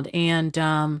Child.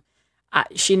 And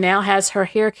she now has her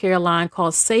hair care line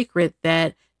called Sacred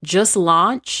that just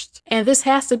launched. And this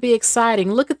has to be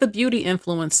exciting. Look at the beauty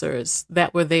influencers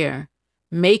that were there.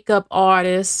 Makeup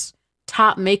artists,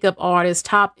 top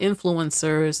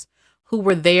influencers who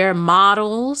were there,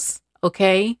 models,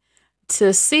 okay?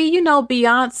 To see,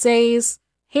 Beyonce's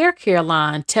hair care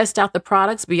line, test out the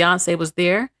products. Beyonce was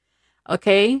there.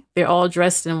 Okay, they're all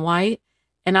dressed in white.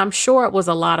 And I'm sure it was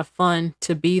a lot of fun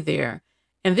to be there.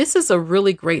 And this is a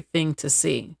really great thing to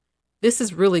see. This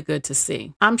is really good to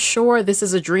see. I'm sure this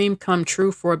is a dream come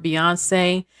true for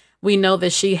Beyonce. We know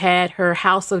that she had her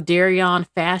House of Darion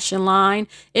fashion line,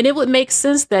 and it would make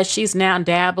sense that she's now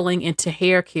dabbling into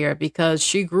hair care because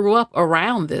she grew up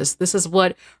around this. This is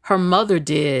what her mother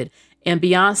did. And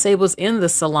Beyonce was in the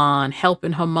salon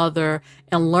helping her mother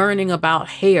and learning about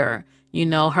hair.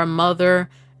 Her mother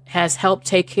has helped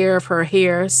take care of her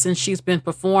hair since she's been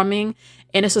performing.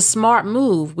 And it's a smart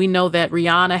move. We know that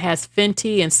Rihanna has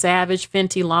Fenty and Savage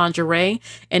Fenty lingerie.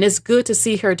 And it's good to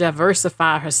see her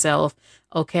diversify herself,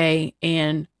 okay,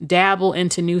 and dabble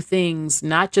into new things,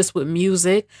 not just with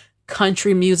music,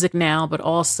 country music now, but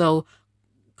also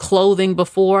clothing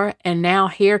before and now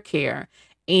hair care.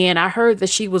 And I heard that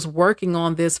she was working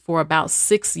on this for about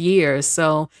 6 years.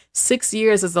 So 6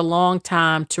 years is a long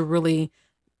time to really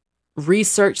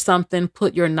research something,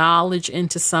 put your knowledge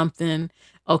into something.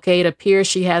 Okay, it appears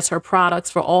she has her products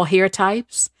for all hair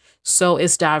types. So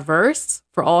it's diverse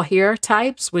for all hair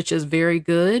types, which is very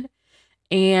good.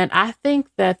 And I think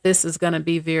that this is going to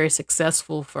be very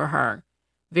successful for her.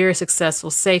 Very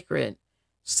successful, Sacred.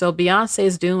 So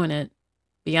Beyonce's doing it.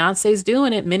 Beyonce's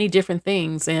doing it, many different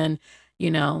things. And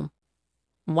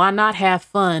why not have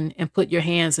fun and put your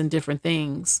hands in different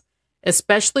things,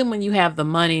 especially when you have the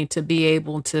money to be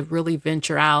able to really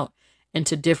venture out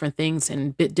into different things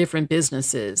and different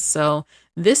businesses. So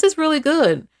this is really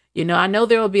good. I know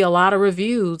there will be a lot of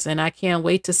reviews, and I can't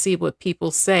wait to see what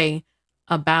people say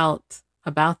about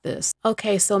this.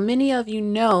 Okay, so many of you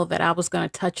know that I was going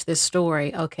to touch this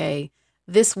story. Okay,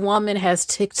 this woman has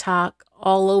TikTok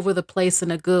all over the place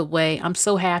in a good way. I'm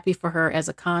so happy for her as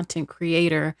a content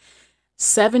creator.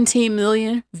 17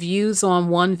 million views on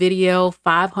one video,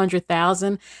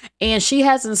 500,000. And she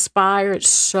has inspired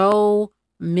so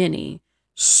many,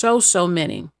 so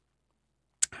many.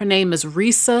 Her name is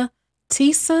Reesa,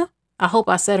 Teesa. I hope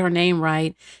I said her name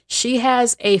right. She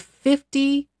has a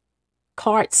 50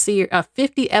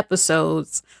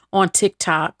 episodes on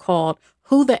TikTok called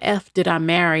Who the F Did I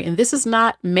Marry? And this is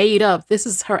not made up. This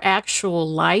is her actual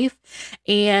life.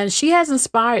 And she has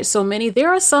inspired so many.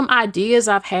 There are some ideas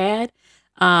I've had,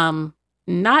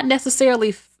 not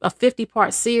necessarily a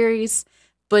 50-part series,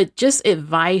 but just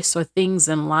advice or things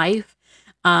in life.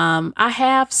 I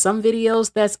have some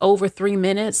videos that's over 3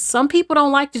 minutes. Some people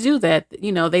don't like to do that.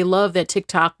 They love that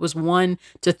TikTok was 1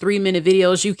 to 3 minute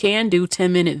videos. You can do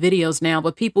 10-minute videos now,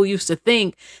 but people used to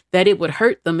think that it would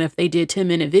hurt them if they did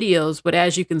 10-minute videos. But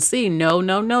as you can see,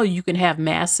 no, you can have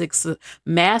massive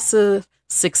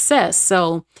success.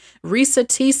 So Reesa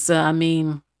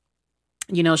Teesa,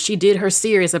 she did her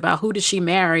series about who did she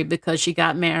marry because she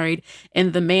got married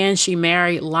and the man she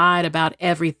married lied about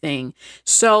everything.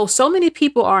 So many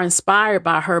people are inspired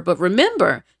by her. But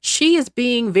remember, she is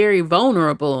being very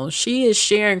vulnerable. She is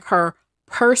sharing her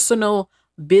personal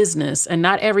business, and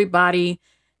not everybody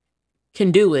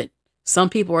can do it. Some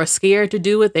people are scared to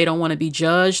do it. They don't want to be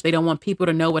judged. They don't want people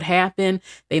to know what happened.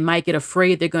 They might get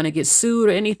afraid they're going to get sued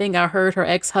or anything. I heard her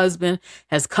ex-husband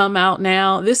has come out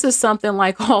now. This is something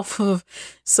like off of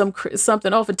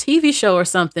something off a TV show or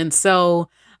something. So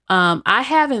I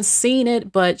haven't seen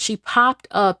it, but she popped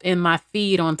up in my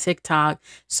feed on TikTok.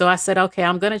 So I said, okay,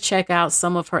 I'm going to check out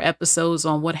some of her episodes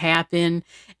on what happened.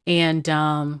 And,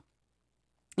 so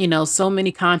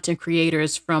many content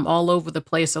creators from all over the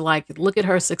place are like, look at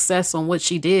her success on what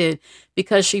she did,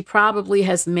 because she probably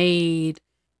has made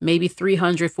maybe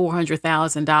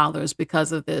 $300,000-$400,000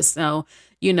 because of this. So,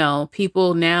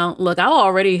 people now look, I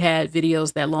already had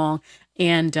videos that long,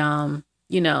 and,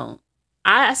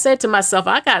 I said to myself,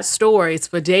 I got stories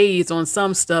for days on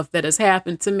some stuff that has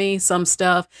happened to me, some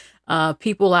stuff,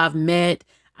 people I've met.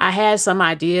 I had some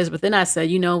ideas, but then I said,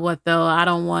 you know what, though? I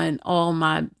don't want all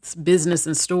my business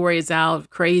and stories out,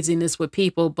 craziness with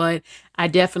people, but I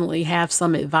definitely have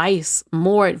some advice,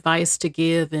 more advice to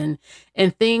give, and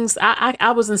things.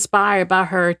 I was inspired by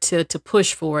her to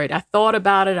push for it. I thought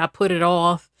about it, I put it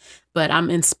off, but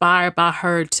I'm inspired by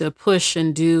her to push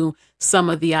and do some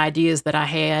of the ideas that I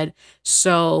had.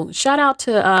 So shout out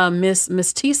to Miss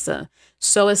Teesa.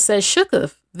 So it says,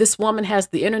 Shooketh, this woman has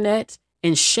the internet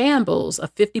in shambles, a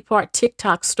 50-part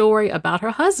TikTok story about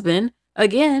her husband,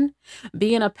 again,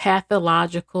 being a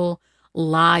pathological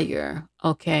liar.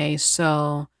 Okay,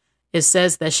 so it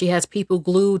says that she has people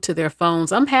glued to their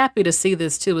phones. I'm happy to see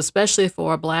this too, especially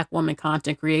for a Black woman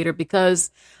content creator, because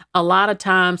a lot of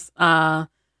times,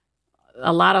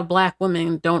 a lot of Black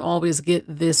women don't always get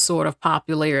this sort of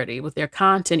popularity with their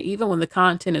content, even when the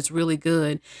content is really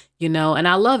good, and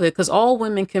I love it because all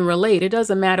women can relate. It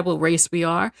doesn't matter what race we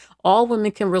are. All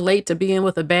women can relate to being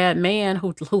with a bad man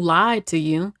who lied to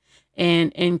you,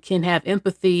 and can have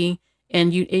empathy.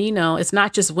 And it's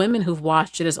not just women who've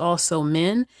watched it, it's also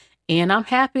men. And I'm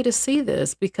happy to see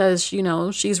this because,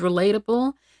 she's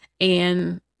relatable,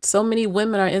 and so many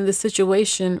women are in this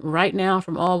situation right now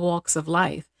from all walks of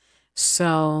life.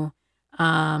 So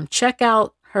check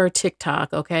out her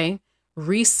TikTok, okay?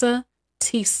 Reesa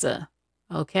Teesa,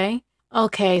 okay?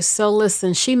 Okay, so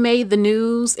listen, she made the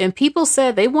news, and people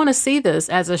said they want to see this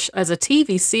as a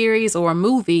TV series or a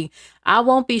movie. I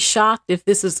won't be shocked if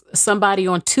this is somebody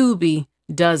on Tubi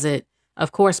does it.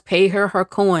 Of course, pay her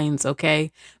coins,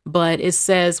 okay? But it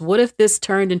says, what if this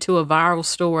turned into a viral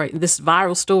story? This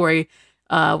viral story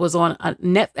was on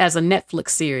as a Netflix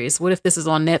series. What if this is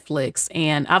on Netflix?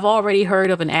 And I've already heard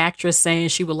of an actress saying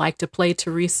she would like to play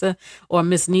Teresa, or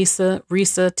Miss Reesa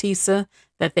Teesa,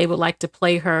 that they would like to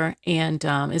play her. And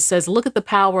it says, look at the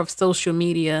power of social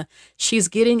media. She's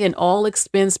getting an all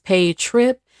expense paid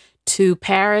trip to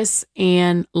Paris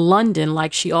and London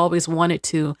like she always wanted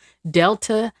to.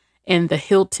 Delta and the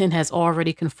Hilton has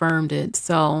already confirmed it.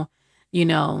 So,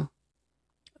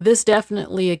 this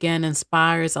definitely, again,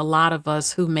 inspires a lot of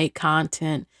us who make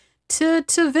content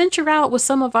to venture out with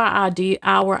some of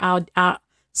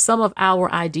some of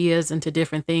our ideas into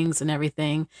different things and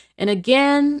everything. And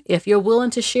again, if you're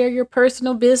willing to share your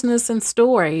personal business and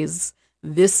stories,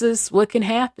 this is what can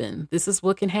happen. This is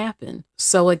what can happen.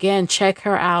 So again, check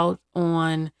her out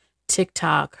on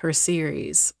TikTok, her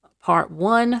series, part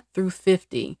 1 through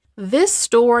 50. This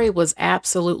story was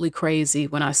absolutely crazy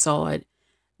when I saw it.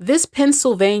 This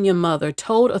Pennsylvania mother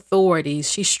told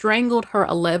authorities she strangled her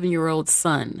 11-year-old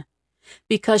son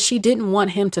because she didn't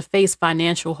want him to face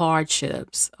financial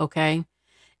hardships, okay?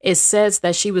 It says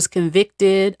that she was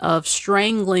convicted of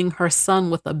strangling her son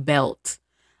with a belt,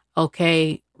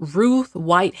 okay? Ruth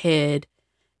Whitehead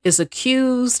is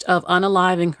accused of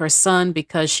unaliving her son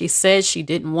because she said she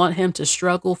didn't want him to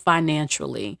struggle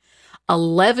financially.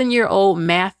 11-year-old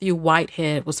Matthew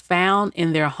Whitehead was found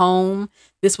in their home.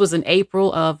 This was in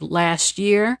April of last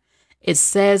year. It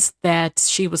says that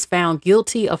she was found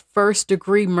guilty of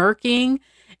first-degree murking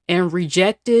and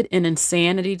rejected an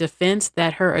insanity defense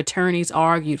that her attorneys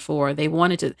argued for. They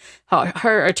wanted to,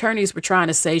 her attorneys were trying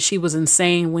to say she was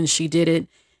insane when she did it,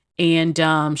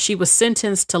 and she was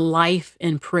sentenced to life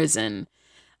in prison.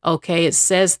 Okay, it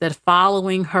says that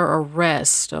following her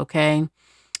arrest, okay,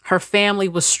 her family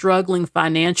was struggling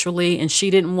financially, and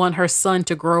she didn't want her son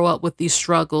to grow up with these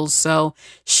struggles. So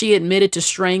she admitted to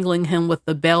strangling him with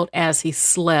the belt as he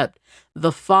slept.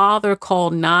 The father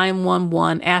called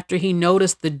 911 after he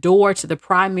noticed the door to the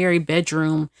primary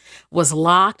bedroom was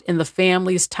locked and the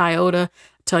family's Toyota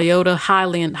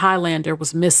Highlander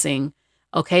was missing.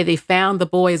 Okay, they found the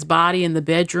boy's body in the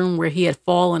bedroom where he had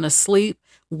fallen asleep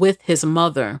with his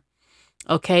mother.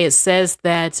 Okay, it says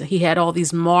that he had all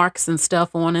these marks and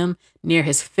stuff on him near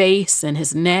his face and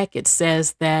his neck. It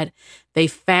says that they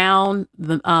found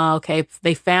the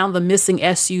missing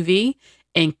SUV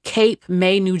in Cape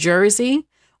May, New Jersey,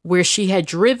 where she had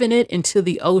driven it into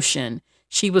the ocean.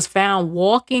 She was found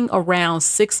walking around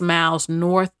 6 miles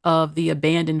north of the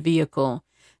abandoned vehicle.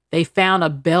 They found a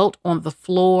belt on the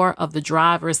floor of the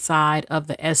driver's side of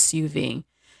the SUV.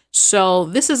 So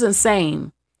this is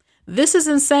insane. This is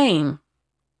insane.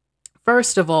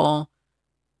 First of all,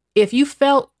 if you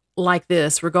felt like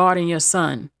this regarding your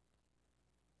son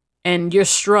and you're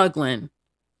struggling,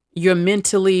 you're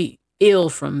mentally ill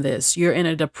from this, you're in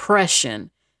a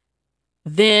depression,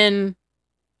 then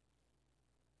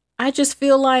I just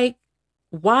feel like,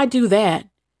 why do that?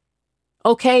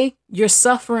 Okay, you're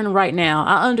suffering right now.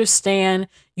 I understand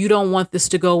you don't want this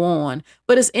to go on,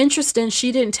 but it's interesting.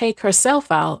 She didn't take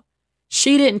herself out.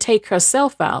 She didn't take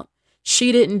herself out.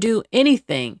 She didn't do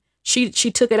anything. She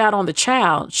took it out on the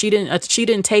child. She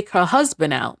didn't take her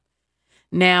husband out.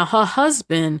 Now, her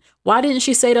husband, why didn't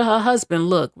she say to her husband,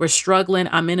 look, we're struggling.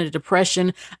 I'm in a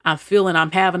depression.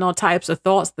 I'm having all types of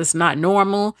thoughts that's not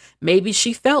normal. Maybe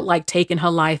she felt like taking her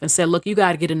life and said, look, you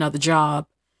got to get another job.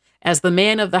 As the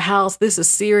man of the house, this is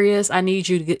serious. I need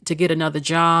you to get another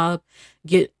job,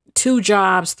 get 2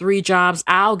 jobs, 3 jobs.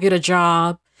 I'll get a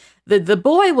job. The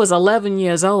boy was 11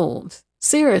 years old.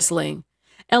 Seriously.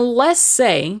 And let's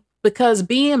say, because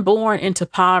being born into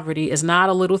poverty is not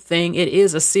a little thing. It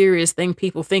is a serious thing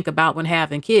people think about when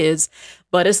having kids.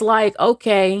 But it's like,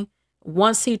 okay,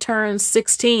 once he turns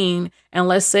 16, and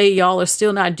let's say y'all are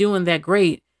still not doing that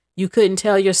great, you couldn't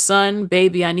tell your son,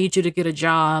 baby, I need you to get a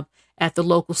job at the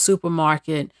local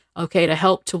supermarket, okay, to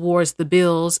help towards the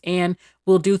bills, and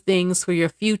we'll do things for your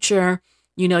future.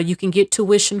 You know, you can get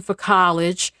tuition for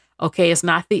college. Okay, it's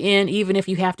not the end. Even if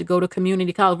you have to go to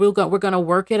community college, we're going to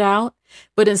work it out.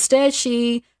 But instead,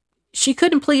 she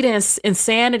couldn't plead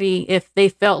insanity if they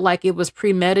felt like it was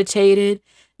premeditated,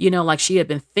 you know, like she had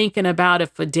been thinking about it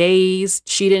for days.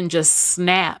 She didn't just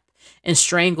snap and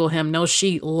strangle him. No,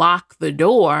 she locked the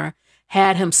door,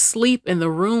 had him sleep in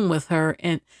the room with her,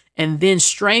 and then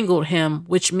strangled him,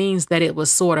 which means that it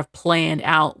was sort of planned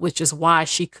out, which is why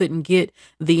she couldn't get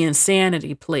the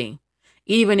insanity plea.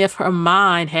 Even if her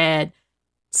mind had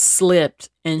slipped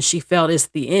and she felt it's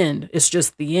the end, it's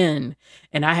just the end,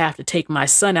 and I have to take my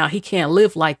son out. He can't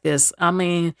live like this. I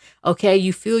mean, okay,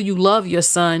 you feel you love your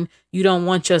son. You don't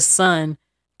want your son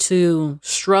to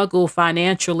struggle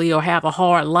financially or have a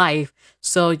hard life.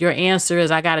 So your answer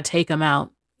is, I got to take him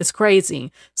out. It's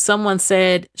crazy. Someone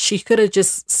said she could have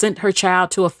just sent her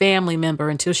child to a family member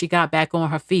until she got back on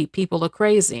her feet. People are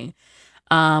crazy.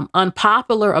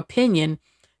 Unpopular opinion.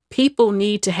 People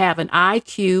need to have an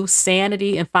IQ,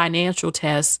 sanity, and financial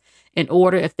test in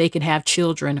order if they can have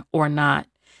children or not.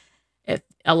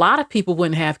 A lot of people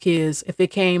wouldn't have kids if it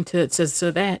came to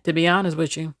that, to be honest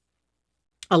with you.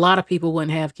 A lot of people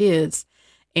wouldn't have kids.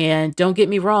 And don't get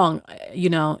me wrong, you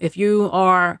know, if you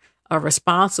are a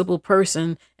responsible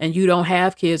person and you don't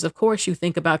have kids, of course you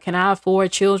think about, can I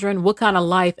afford children? What kind of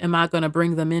life am I going to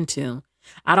bring them into?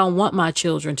 I don't want my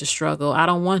children to struggle. I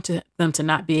don't want them to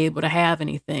not be able to have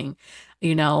anything.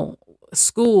 You know,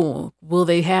 school, will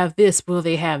they have this? Will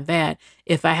they have that?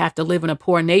 If I have to live in a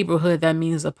poor neighborhood, that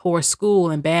means a poor school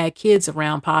and bad kids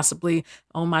around, possibly,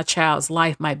 oh, my child's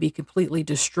life might be completely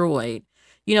destroyed.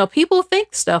 You know, people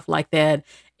think stuff like that.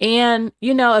 And,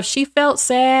 you know, if she felt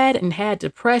sad and had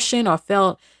depression or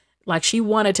felt like she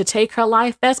wanted to take her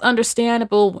life, that's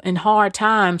understandable in hard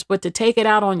times. But to take it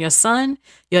out on your son,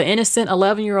 your innocent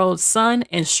 11-year-old son,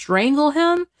 and strangle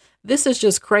him, this is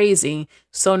just crazy.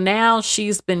 So now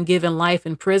she's been given life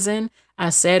in prison.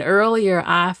 I said earlier,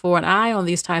 eye for an eye on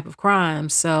these type of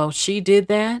crimes. So she did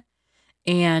that.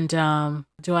 And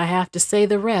do I have to say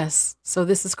the rest? So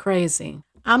this is crazy.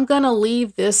 I'm going to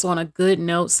leave this on a good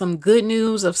note, some good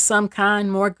news of some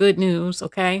kind, more good news,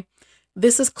 okay?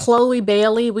 This is Chloe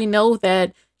Bailey. We know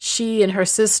that she and her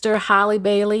sister, Holly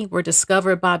Bailey, were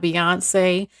discovered by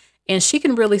Beyonce, and she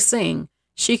can really sing.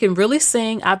 She can really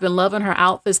sing. I've been loving her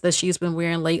outfits that she's been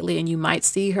wearing lately, and you might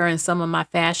see her in some of my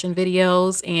fashion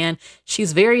videos, and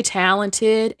she's very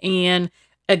talented. And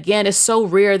again, it's so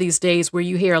rare these days where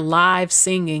you hear live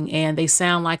singing and they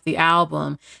sound like the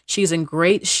album. She's in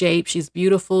great shape. She's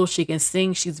beautiful. She can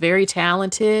sing. She's very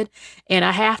talented. And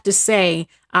I have to say,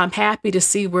 I'm happy to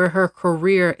see where her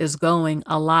career is going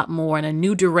a lot more in a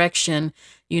new direction.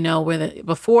 You know, where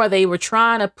before they were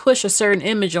trying to push a certain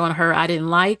image on her I didn't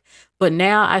like, but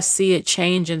now I see it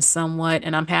changing somewhat,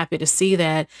 and I'm happy to see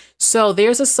that. So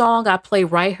there's a song I play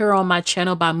right here on my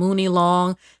channel by Mooney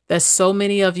Long that so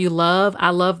many of you love. I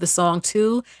love the song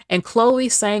too. And Chloe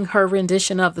sang her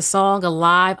rendition of the song, a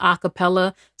live a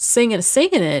cappella, singing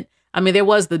it. I mean, there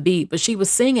was the beat, but she was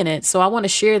singing it. So I want to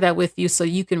share that with you so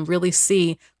you can really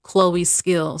see Chloe's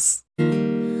skills.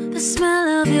 The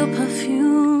smell of your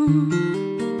perfume,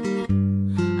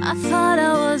 I thought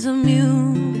I was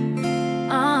immune.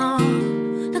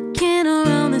 Looking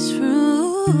around this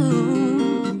room,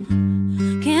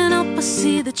 I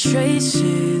see the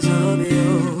traces of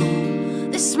you.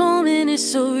 This moment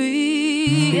is so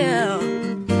real.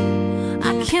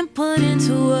 I can't put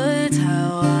into words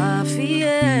how I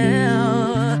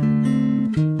feel.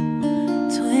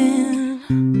 Twin,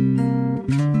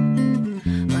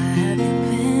 where have you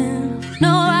been?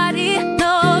 Nobody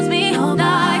knows me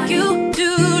like you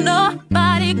do.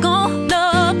 Nobody gon'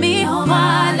 love me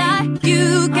quite like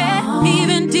you. Can't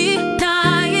even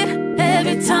deny it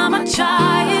every time I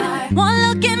try it. One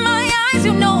look in my